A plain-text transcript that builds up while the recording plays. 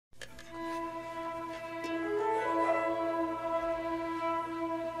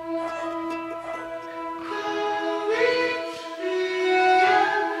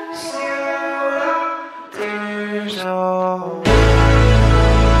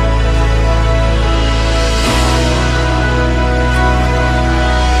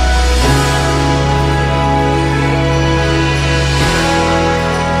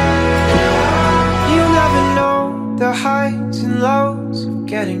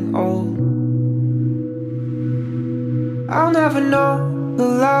growing old. I'll never know the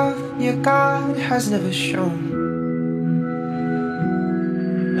love your God has never shown.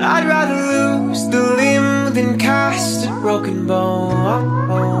 I'd rather lose the limb than cast a broken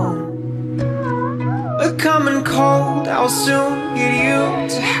bone. A common cold, I'll soon get you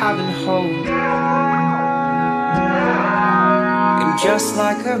to have and hold. And just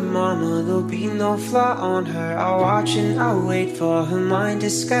like her mama, there'll be no flaw on her. I'll watch and I'll wait for her mind to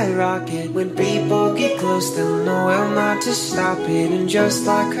skyrocket. When people get close, they'll know well not to stop it. And just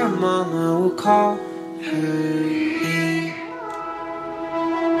like her mama, we'll call her Eve.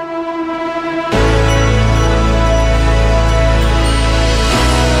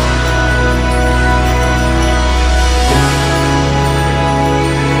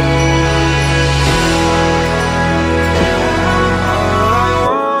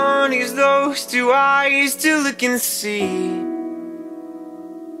 Two eyes to look and see,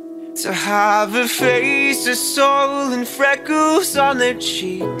 to have a face, a soul, and freckles on their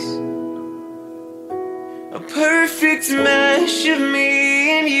cheeks. A perfect mesh of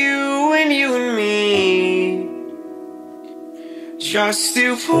me and you and you and me. Just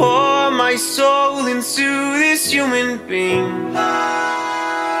to pour my soul into this human being.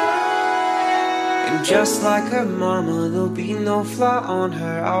 And just like her mama, there'll be no flaw on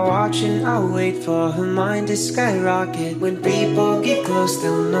her. I'll watch and I'll wait for her mind to skyrocket. When people get close,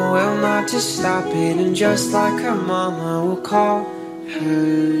 they'll know well not to stop it. And just like her mama, we'll call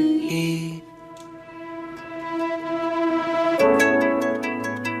her Eve.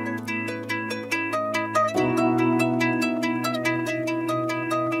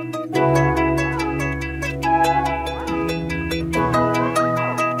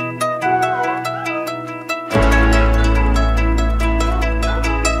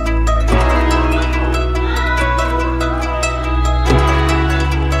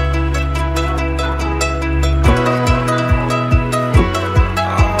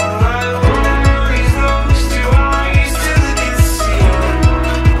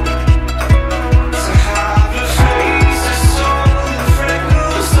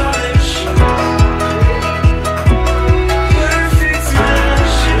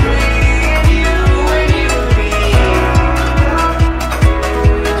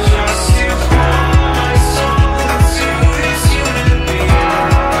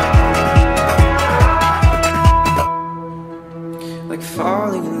 Like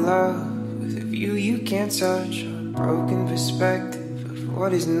falling in love with a view you can't touch, or a broken perspective of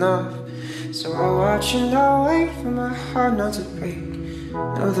what is enough. So I'll watch and I'll wait for my heart not to break.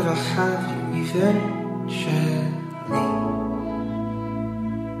 Know that I'll have you eventually.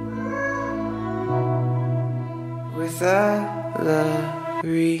 With Valerie.